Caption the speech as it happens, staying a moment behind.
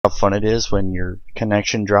fun it is when your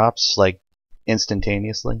connection drops, like,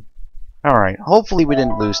 instantaneously. Alright, hopefully we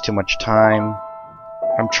didn't lose too much time.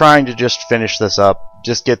 I'm trying to just finish this up,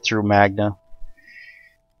 just get through Magna.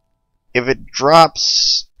 If it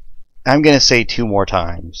drops, I'm going to say 2 more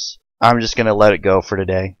times. I'm just going to let it go for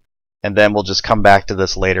today, and then we'll just come back to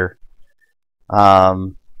this later.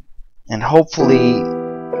 And hopefully,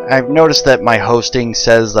 I've noticed that my hosting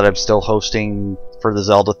says that I'm still hosting for the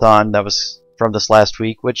Zeldathon. That was from this last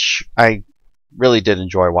week, which I really did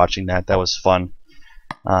enjoy watching that. That was fun.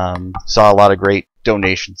 Saw a lot of great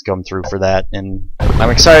donations come through for that, and I'm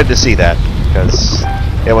excited to see that because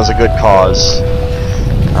it was a good cause.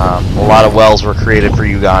 A lot of wells were created for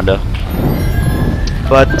Uganda,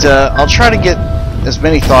 but I'll try to get as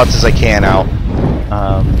many thoughts as I can out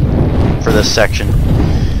for this section,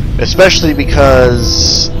 especially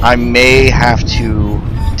because I may have to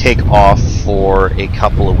take off for a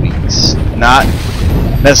couple of weeks. Not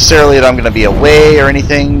necessarily that I'm going to be away or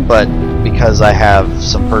anything, but because I have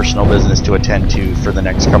some personal business to attend to for the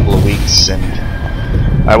next couple of weeks, and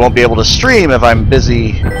I won't be able to stream if I'm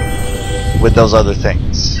busy with those other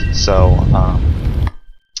things. So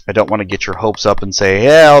I don't want to get your hopes up and say,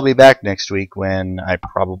 yeah, I'll be back next week, when I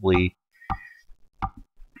probably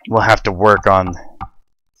will have to work on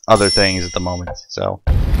other things at the moment. So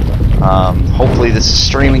hopefully this is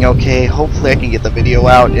streaming okay. Hopefully I can get the video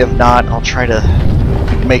out. If not, I'll try to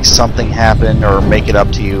make something happen or make it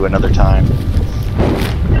up to you another time.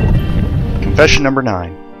 Confession number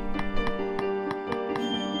 9.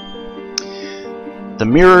 The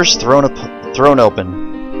mirrors thrown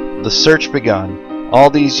open, the search begun, all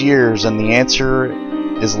these years, and the answer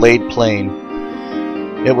is laid plain.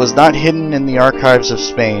 It was not hidden in the archives of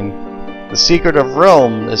Spain. The secret of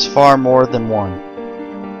Rome is far more than one.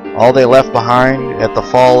 All they left behind at the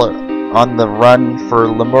fall on the run for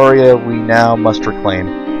Lemuria we now must reclaim.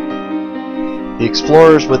 The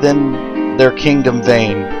explorers within their kingdom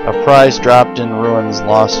vain, a prize dropped in ruins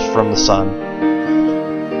lost from the sun.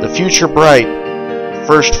 The future bright,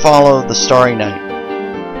 first follow the starry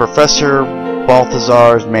night. Professor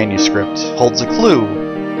Balthazar's manuscript holds a clue.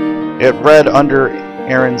 It read under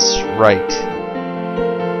Aaron's right.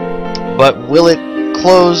 But will it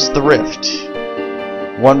close the rift?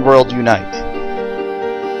 One world unite.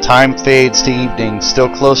 Time fades to evening, still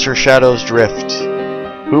closer shadows drift.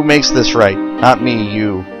 Who makes this right? Not me,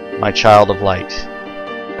 you, my child of light.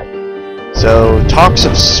 So, talks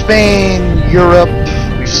of Spain, Europe,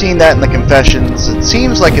 we've seen that in the confessions. It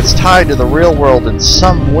seems like it's tied to the real world in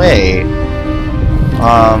some way,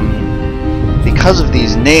 because of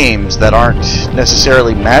these names that aren't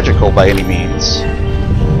necessarily magical by any means.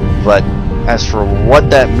 But as for what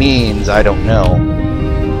that means, I don't know.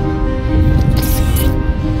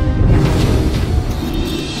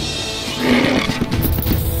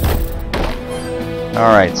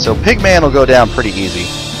 Alright, so Pigman will go down pretty easy.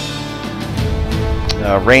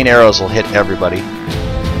 Rain arrows will hit everybody.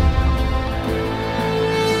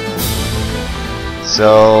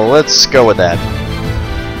 So let's go with that.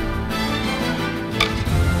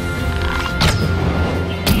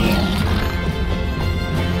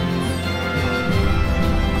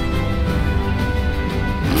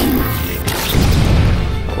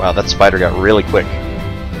 Wow, that spider got really quick.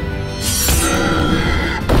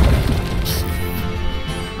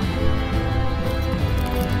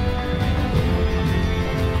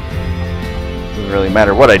 Doesn't really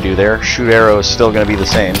matter what I do there. Shoot arrow is still going to be the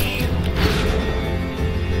same.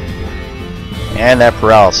 And that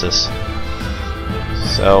paralysis.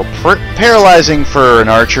 So paralyzing for an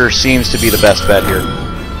archer seems to be the best bet here.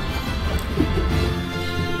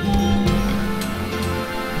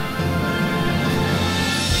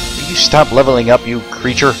 Will you stop leveling up, you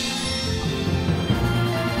creature?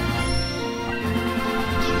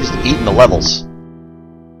 Just eating the levels.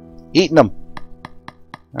 Eating them.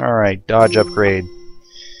 Alright, dodge upgrade.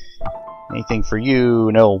 Anything for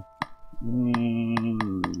you? No.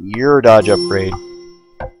 Your dodge upgrade.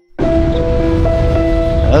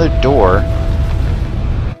 Another door.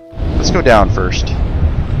 Let's go down first.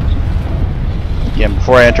 Again,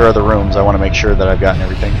 before I enter other rooms, I want to make sure that I've gotten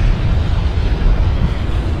everything.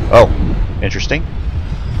 Oh, interesting.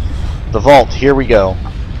 The vault, here we go.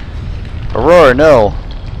 Aurora, no.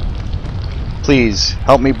 Please,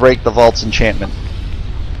 help me break the vault's enchantment.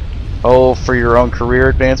 Oh, for your own career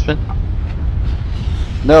advancement?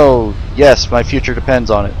 No, yes, my future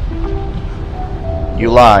depends on it.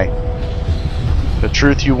 You lie. The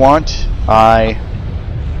truth you want, I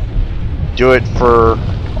do it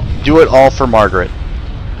all for Margaret.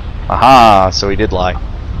 Aha, so he did lie.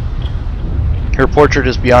 Her portrait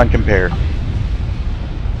is beyond compare.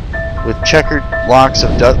 With checkered locks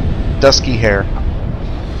of dusky hair,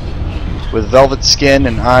 with velvet skin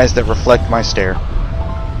and eyes that reflect my stare.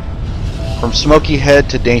 From smoky head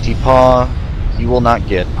to dainty paw, you will not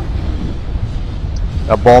get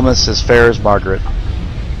a Bulmus as fair as Margaret.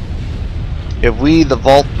 If we the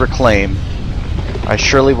vault reclaim, I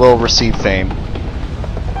surely will receive fame,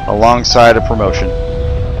 alongside a promotion,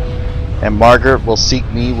 and Margaret will seek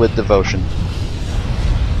me with devotion.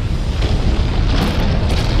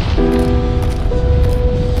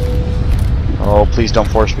 Oh, please don't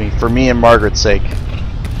force me, for me and Margaret's sake.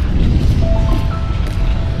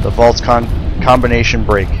 The vault's combination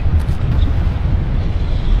break.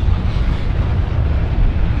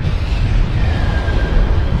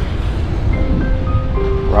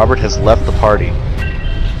 Robert has left the party.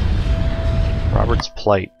 Robert's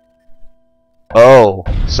plight. Oh,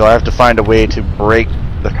 so I have to find a way to break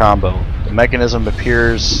the combo. The mechanism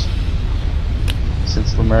appears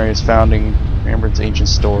since Lemuria's founding, Rambert's ancient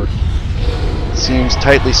store. It seems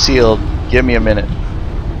tightly sealed. Give me a minute.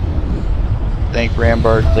 Thank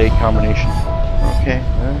Rambart, late combination. Okay.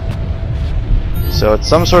 So it's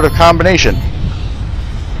some sort of combination.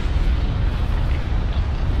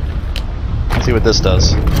 Let's see what this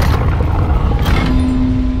does.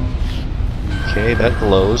 Okay, that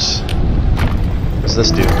glows. What does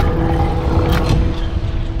this do?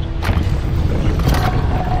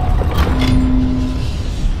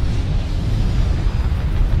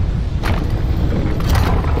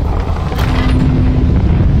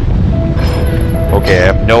 Okay, I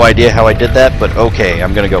have no idea how I did that, but okay,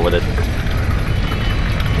 I'm gonna go with it.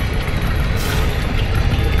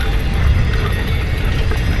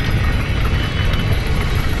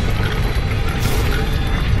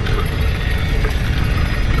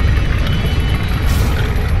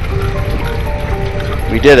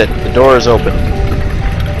 We did it. The door is open.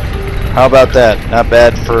 How about that? Not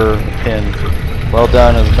bad for a pin. Well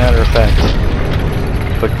done, as a matter of fact.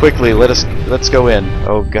 But quickly, let's go in.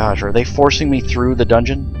 Oh gosh, are they forcing me through the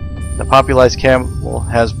dungeon? The popularized camel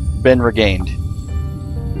has been regained.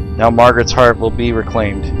 Now Margaret's heart will be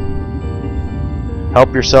reclaimed.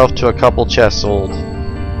 Help yourself to a couple chests, old.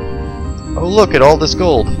 Oh look at all this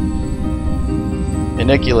gold.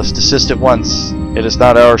 Iniculus, desist at once. It is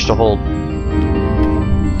not ours to hold.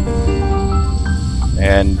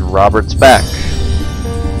 And Robert's back.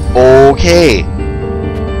 Okay.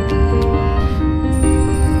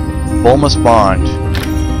 Bulmus Bond.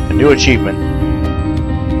 A new achievement.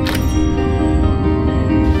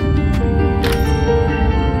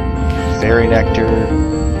 Fairy Nectar.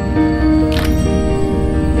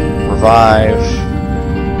 Revive.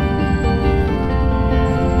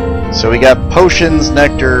 So we got potions,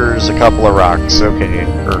 nectars, a couple of rocks. Okay.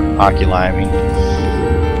 Or oculi, I mean.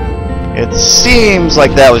 It seems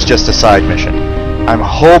like that was just a side mission. I'm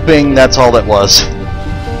hoping that's all that was.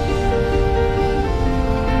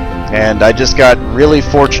 And I just got really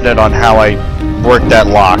fortunate on how I worked that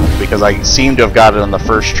lock, because I seem to have got it on the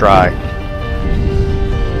first try.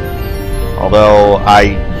 Although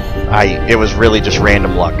it was really just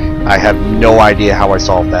random luck. I have no idea how I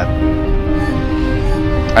solved that.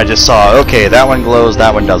 I just saw, okay, that one glows,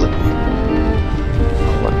 that one doesn't.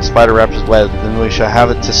 Spider Raptor's web, then we shall have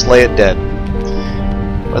it to slay it dead.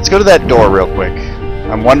 Let's go to that door real quick.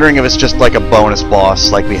 I'm wondering if it's just like a bonus boss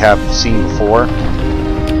like we have seen before.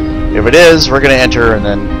 If it is, we're going to enter and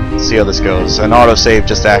then see how this goes. An autosave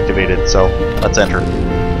just activated, so let's enter.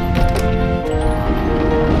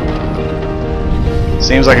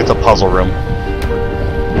 Seems like it's a puzzle room.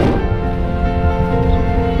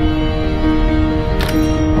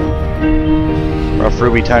 Rough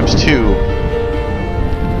Ruby times 2.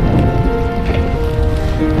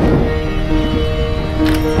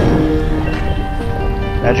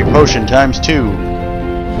 Magic Potion times 2.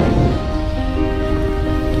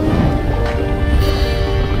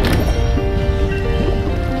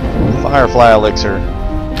 Firefly Elixir.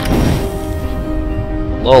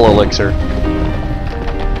 Lull Elixir.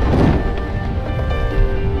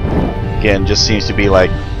 Again, just seems to be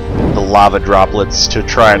like the lava droplets to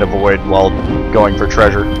try and avoid while going for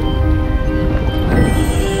treasure.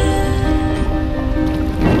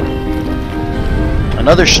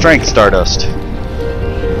 Another Strength Stardust.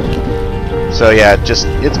 So yeah,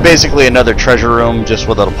 it's basically another treasure room just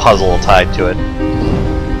with a puzzle tied to it.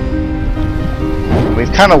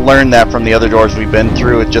 We've kind of learned that from the other doors we've been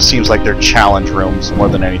through. It just seems like they're challenge rooms more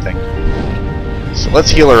than anything. So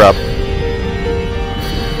let's heal her up.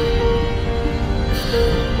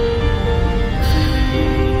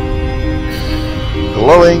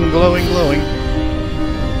 Glowing, glowing, glowing.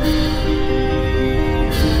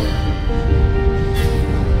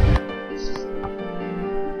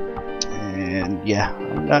 And yeah,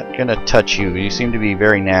 I'm not gonna touch you. You seem to be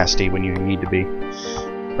very nasty when you need to be.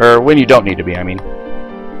 Or when you don't need to be, I mean.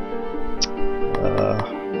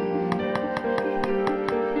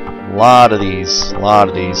 A lot of these.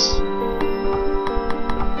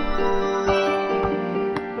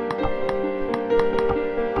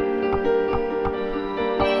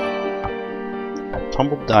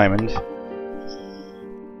 Tumbled diamond.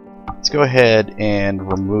 Let's go ahead and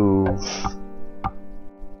remove.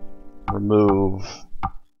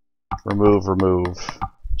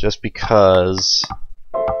 Just because.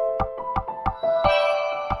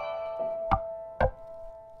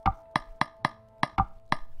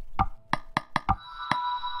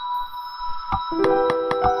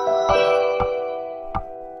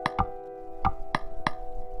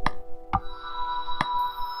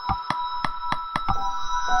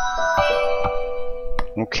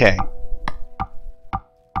 Okay.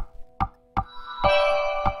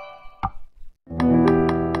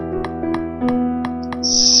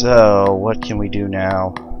 So, what can we do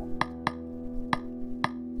now?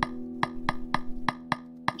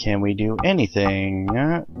 Can we do anything?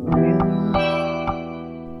 Not really.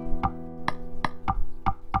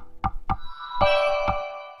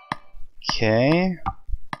 Okay.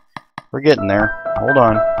 We're getting there. Hold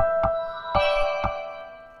on.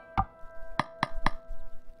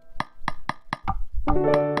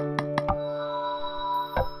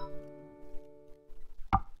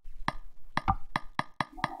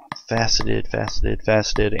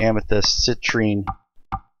 Faceted, amethyst, citrine.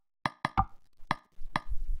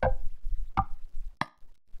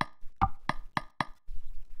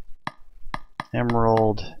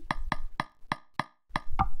 Emerald.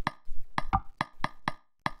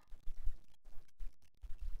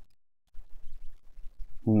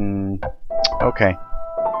 Okay.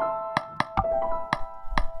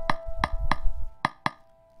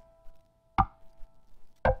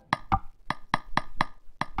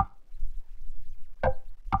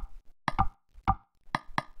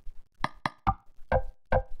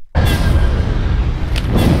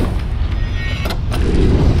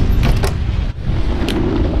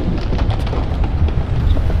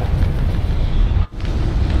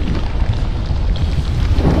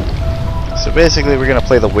 So basically we're going to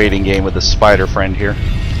play the waiting game with the spider friend here.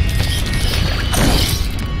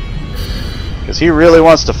 Because he really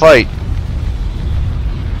wants to fight.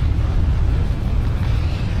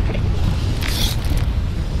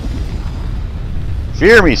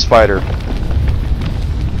 Fear me, spider.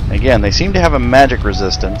 Again, they seem to have a magic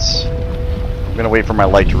resistance. I'm going to wait for my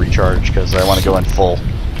light to recharge because I want to go in full.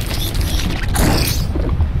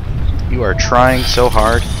 You are trying so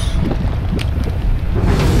hard.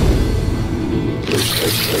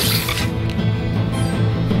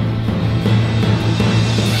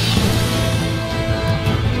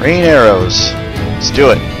 Rain arrows. Let's do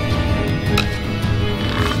it.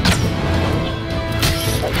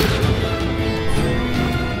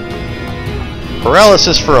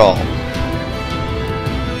 Paralysis for all.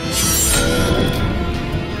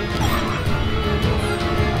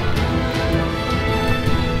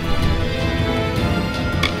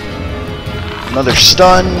 Another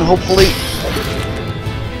stun, hopefully.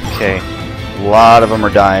 Okay, a lot of them are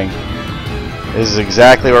dying. This is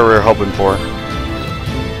exactly what we were hoping for.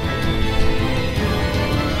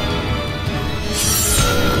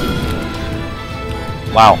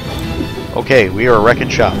 Wow. Okay, we are a wrecking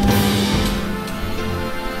shop.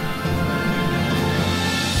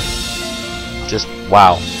 Just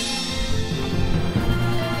wow.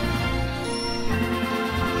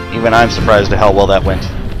 Even I'm surprised at how well that went.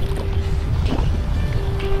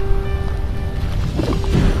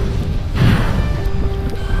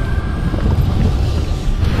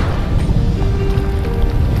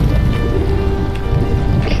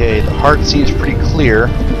 Okay, the heart seems pretty clear.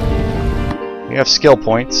 We have skill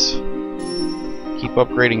points. Keep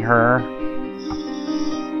upgrading her.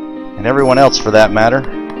 And everyone else for that matter.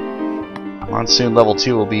 Monsoon level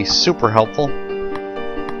 2 will be super helpful.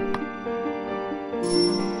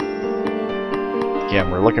 Again,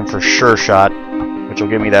 we're looking for Sure Shot, which will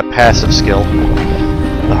give me that passive skill.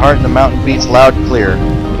 The heart in the mountain beats loud and clear,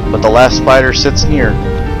 but the last spider sits near.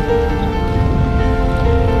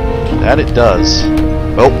 That it does.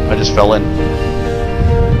 Oh, I just fell in.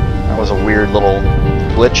 That was a weird little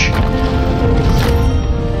glitch.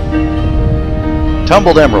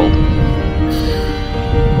 Tumbled emerald.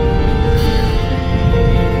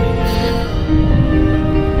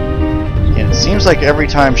 And it seems like every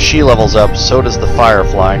time she levels up, so does the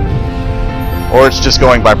firefly. Or it's just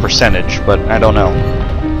going by percentage, but I don't know.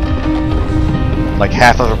 Like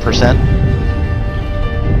 0.5%?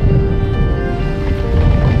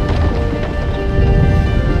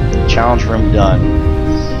 Challenge room done.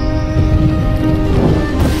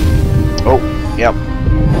 Oh, yep.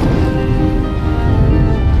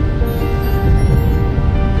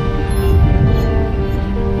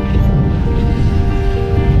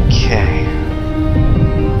 Okay.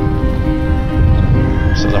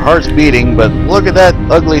 So the heart's beating, but look at that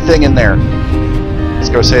ugly thing in there. Let's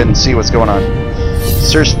go ahead and see what's going on.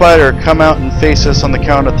 Sir Spider, come out and face us on the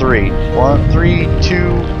count of 3. 1, 3,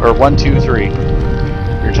 2, or 1, 2, 3.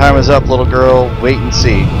 Your time is up, little girl. Wait and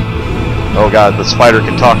see. Oh god, the spider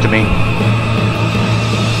can talk to me.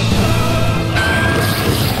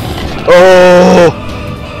 Oh!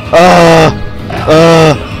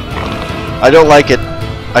 I don't like it.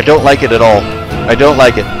 I don't like it at all. I don't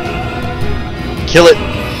like it. Kill it.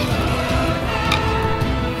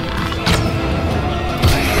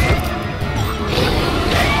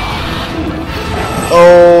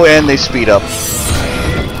 Oh, and they speed up.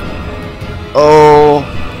 Oh.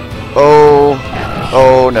 Oh.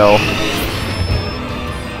 Oh no.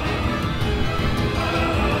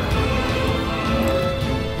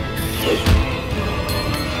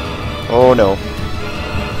 Oh no.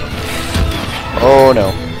 Oh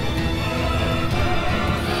no.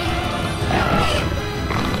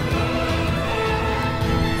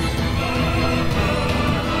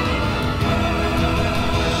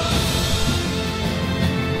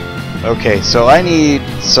 Okay, so I need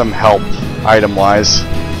some help, item-wise.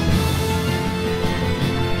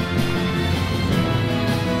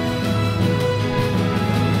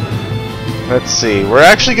 Let's see, we're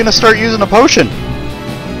actually going to start using a potion.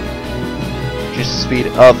 Reduce the speed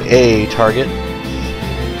of a target.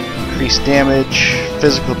 Increase damage,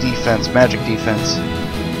 physical defense, magic defense.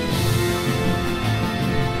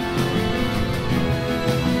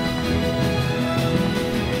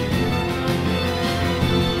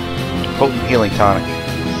 Potent healing tonic.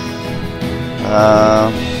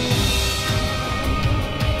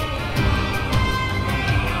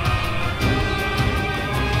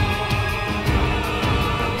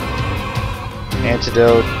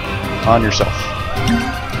 Antidote on yourself.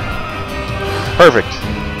 Perfect.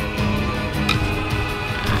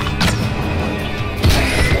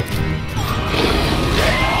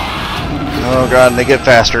 Oh god, and they get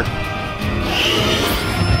faster.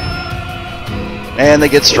 And they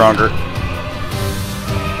get stronger.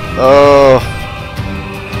 Oh.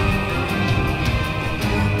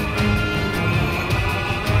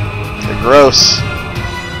 They're gross.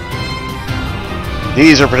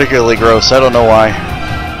 These are particularly gross. I don't know why.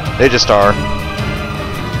 They just are.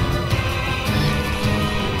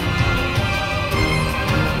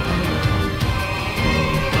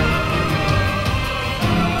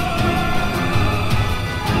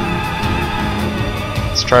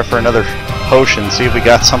 Let's try for another potion, see if we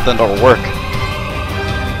got something that'll work.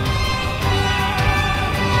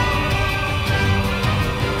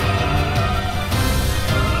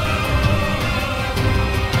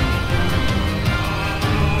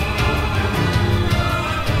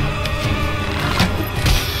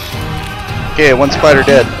 Okay, one spider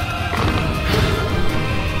dead.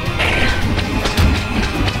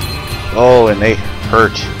 Oh, and they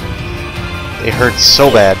hurt. They hurt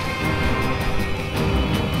so bad.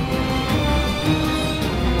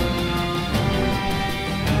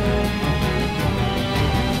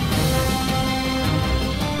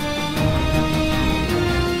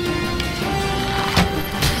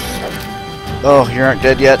 Oh, you aren't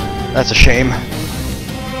dead yet? That's a shame.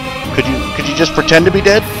 Could you just pretend to be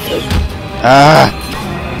dead? Ah!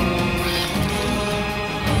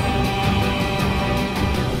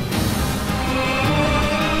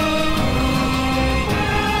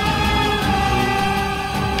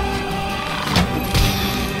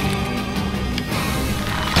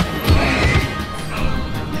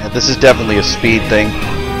 Yeah, this is definitely a speed thing.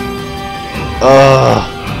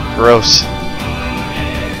 Ugh, gross.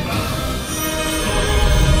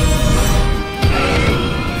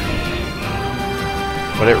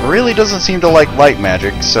 But it really doesn't seem to like light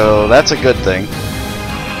magic, so that's a good thing.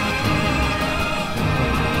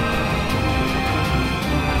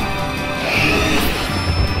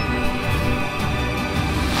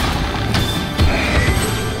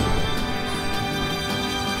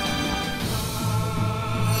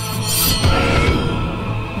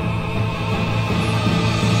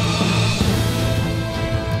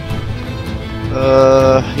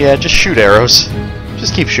 Yeah, just shoot arrows.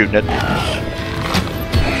 Just keep shooting it.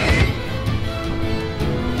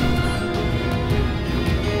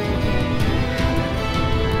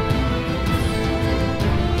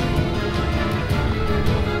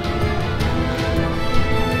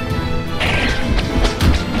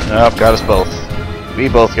 Nope, got us both. We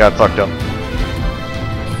both got fucked up.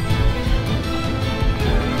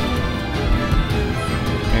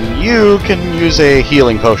 you can use a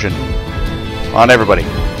healing potion on everybody.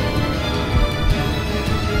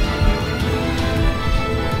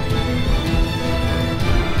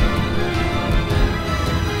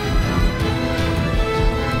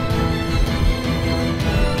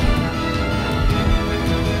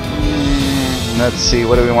 Let's see,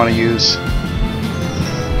 what do we want to use?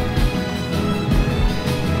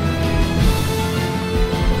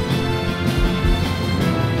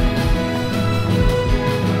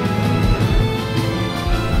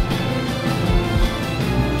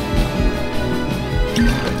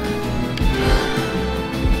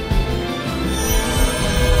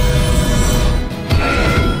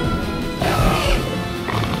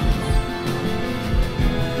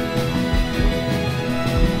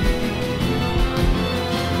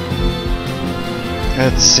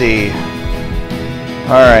 Let's see.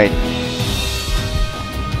 Alright.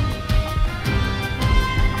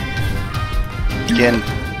 Again,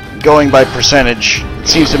 going by percentage, it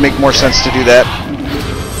seems to make more sense to do that.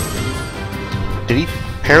 Did he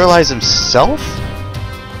paralyze himself?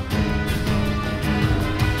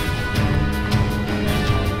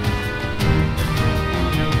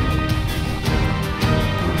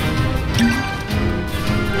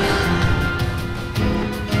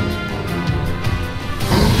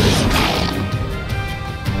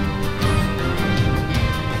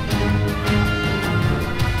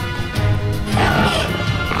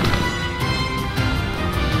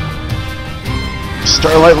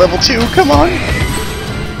 Starlight level 2, come on!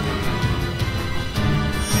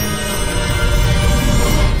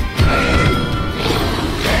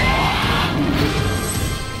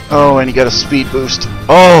 Oh, and he got a speed boost.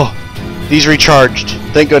 Oh! He's recharged.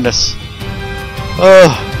 Thank goodness. Oh!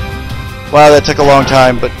 Wow, that took a long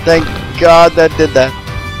time, but thank God that did that.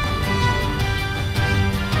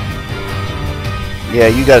 Yeah,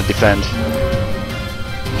 you gotta defend.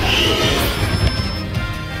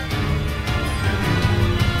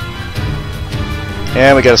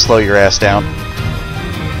 And we gotta slow your ass down.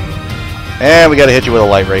 And we gotta hit you with a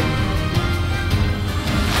light ray.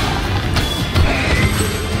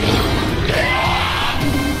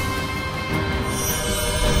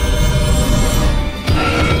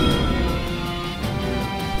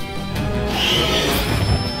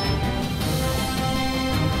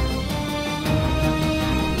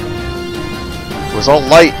 It was all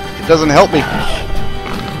light. It doesn't help me.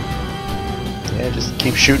 Yeah, just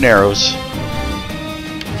keep shooting arrows.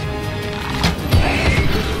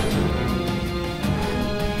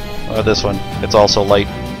 This one, it's also light.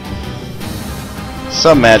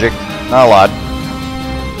 Some magic, not a lot.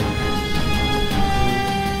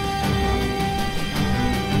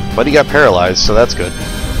 But he got paralyzed, so that's good.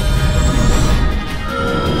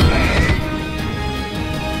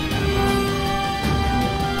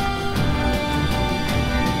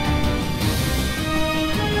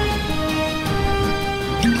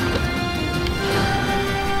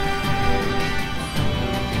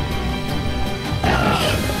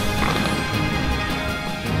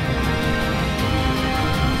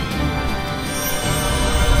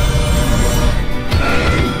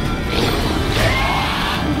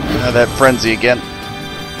 That frenzy again.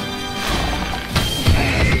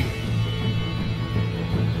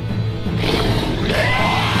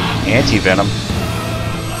 Anti-venom.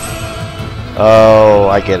 Oh,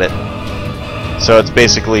 I get it. So it's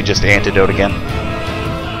basically just antidote again.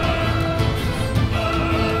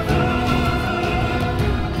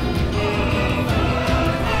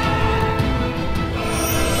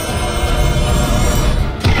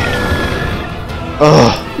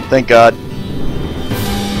 Oh, thank God.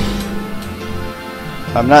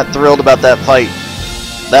 I'm not thrilled about that fight.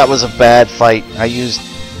 That was a bad fight. I used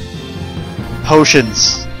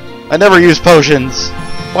potions. I never use potions.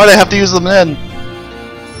 Why'd I have to use them then?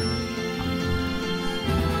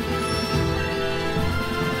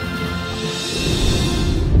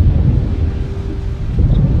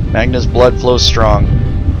 Magna's blood flows strong.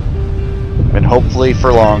 And hopefully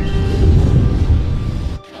for long.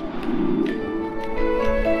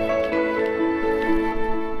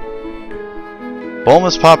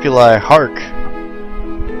 Bulmus Populi, hark!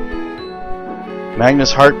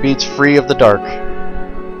 Magna's heart beats free of the dark,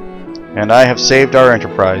 and I have saved our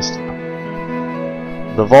enterprise.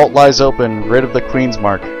 The vault lies open, rid of the Queen's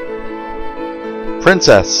mark.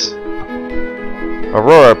 Princess!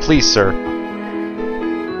 Aurora, please, sir.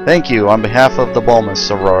 Thank you on behalf of the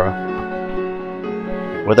Bulmus, Aurora.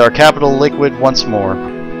 With our capital liquid once more,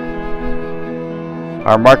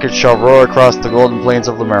 our market shall roar across the golden plains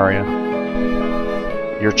of Lemuria.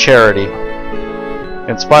 Your charity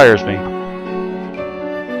inspires me.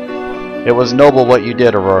 It was noble what you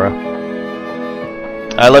did, Aurora.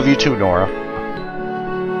 I love you too, Nora.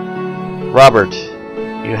 Robert,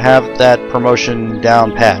 you have that promotion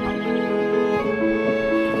down pat.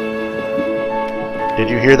 Did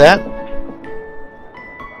you hear that?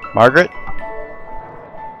 Margaret?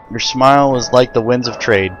 Your smile is like the winds of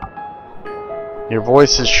trade. Your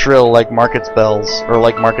voice is shrill like market bells.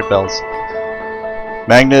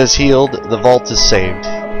 Magna is healed, the vault is saved.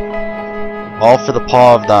 All for the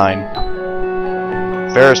paw of thine.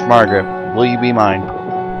 Fairest Margaret, will you be mine?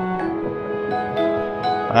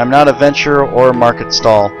 I am not a venture or a market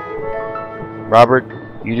stall. Robert,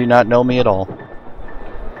 you do not know me at all.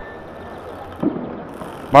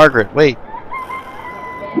 Margaret, wait.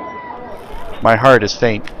 My heart is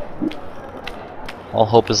faint. All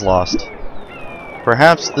hope is lost.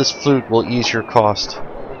 Perhaps this flute will ease your cost.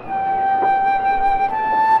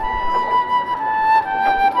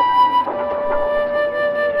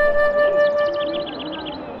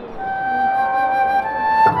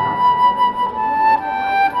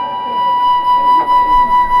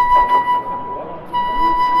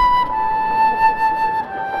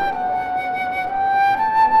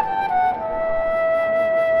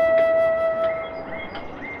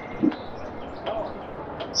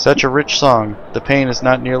 Such a rich song, the pain is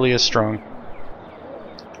not nearly as strong.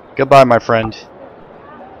 Goodbye, my friend.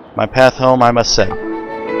 My path home I must set.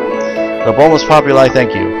 Nobomus Populi,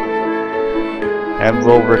 thank you, and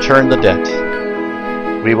will return the debt.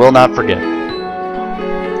 We will not forget.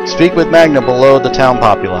 Speak with Magna below the town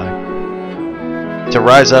Populi, to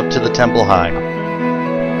rise up to the temple high.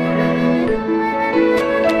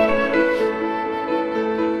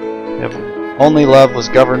 If only love was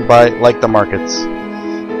governed by like the markets.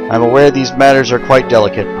 I am aware these matters are quite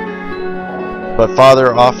delicate, but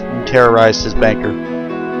father often terrorized his banker.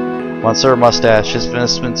 Monsieur Mustache, his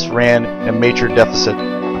investments ran a major deficit.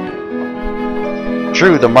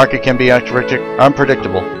 True, the market can be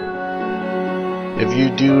unpredictable, if you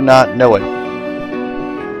do not know it.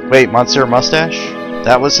 Wait, Monsieur Mustache?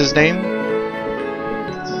 That was his name?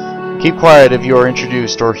 Keep quiet if you are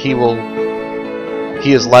introduced, or he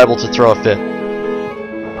is liable to throw a fit.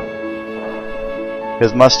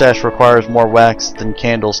 His mustache requires more wax than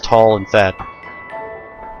candles tall and fat,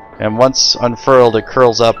 and once unfurled it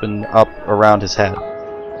curls up and up around his hat.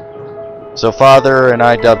 So father and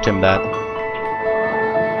I dubbed him that.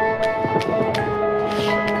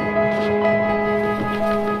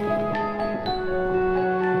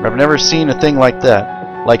 I've never seen a thing like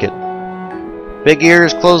it. Big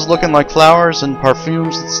ears, clothes looking like flowers, and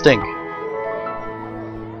perfumes that stink.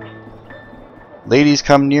 Ladies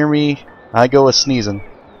come near me, I go a sneezing.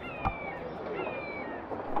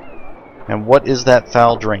 And what is that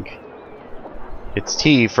foul drink? It's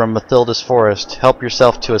tea from Mathilda's forest. Help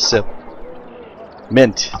yourself to a sip.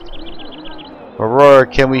 Mint. Aurora,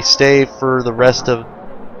 can we stay for the rest of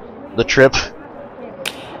the trip?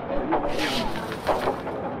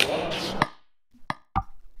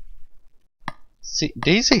 See,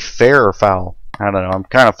 did he say fair or foul? I don't know. I'm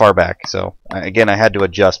kind of far back, so again I had to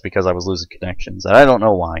adjust because I was losing connections, and I don't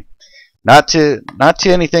know why. Not to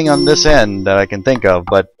anything on this end that I can think of,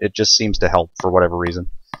 but it just seems to help for whatever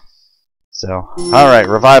reason. So, alright,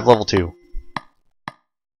 revive level 2.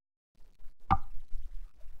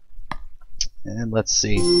 And let's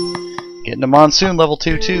see. Getting to Monsoon level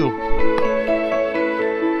 2 too.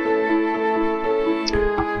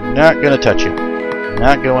 Not gonna touch you.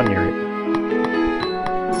 Not going near it.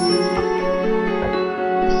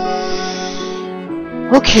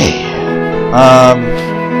 Okay.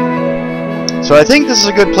 So I think this is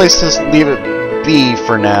a good place to leave it be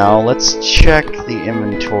for now. Let's check the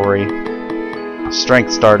inventory.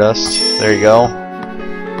 Strength Stardust. There you go.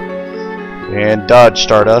 And Dodge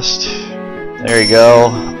Stardust. There you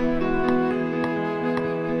go.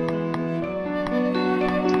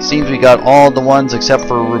 Seems we got all the ones except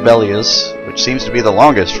for Rubellia's, which seems to be the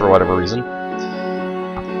longest for whatever reason.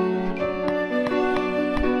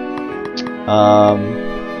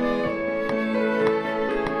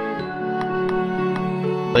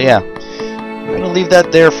 But yeah, I'm going to leave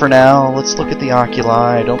that there for now. Let's look at the oculi.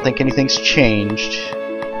 I don't think anything's changed.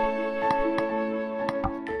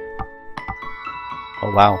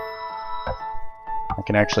 Oh wow. I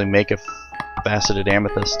can actually make a faceted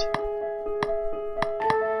amethyst.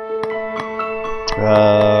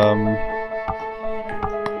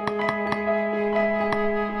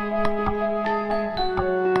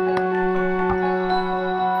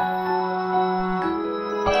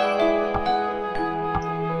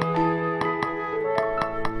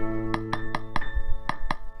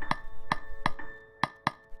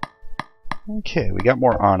 Okay, we got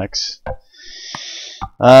more onyx.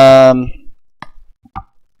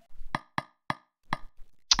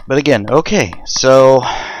 But again, okay, so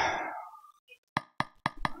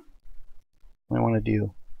what do I want to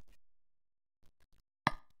do?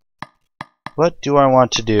 What do I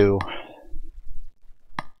want to do?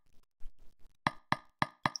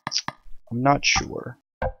 I'm not sure.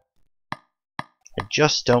 I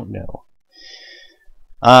just don't know.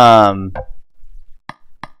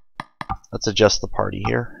 Let's adjust the party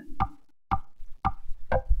here.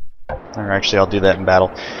 Or actually, I'll do that in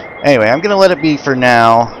battle. Anyway, I'm gonna let it be for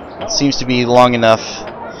now. It seems to be long enough.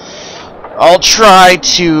 I'll try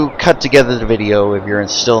to cut together the video if you're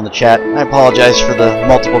still in the chat. I apologize for the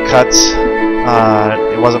multiple cuts.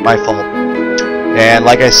 It wasn't my fault. And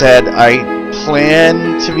like I said, I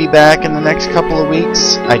plan to be back in the next couple of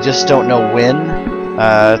weeks. I just don't know when.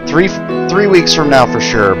 3 weeks from now for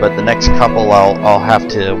sure, but the next couple I'll have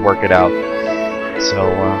to work it out.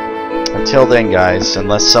 So until then, guys,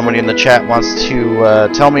 unless somebody in the chat wants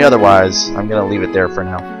to tell me otherwise, I'm gonna leave it there for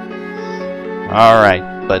now.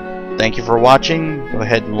 Alright, but thank you for watching. Go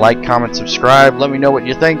ahead and like, comment, subscribe. Let me know what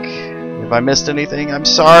you think. If I missed anything, I'm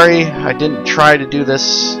sorry. I didn't try to do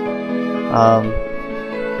this.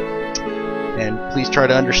 And please try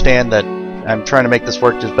to understand that I'm trying to make this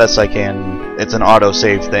work as best I can. It's an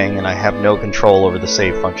auto-save thing, and I have no control over the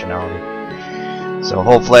save functionality. So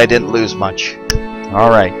hopefully I didn't lose much.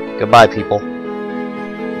 Alright, goodbye people.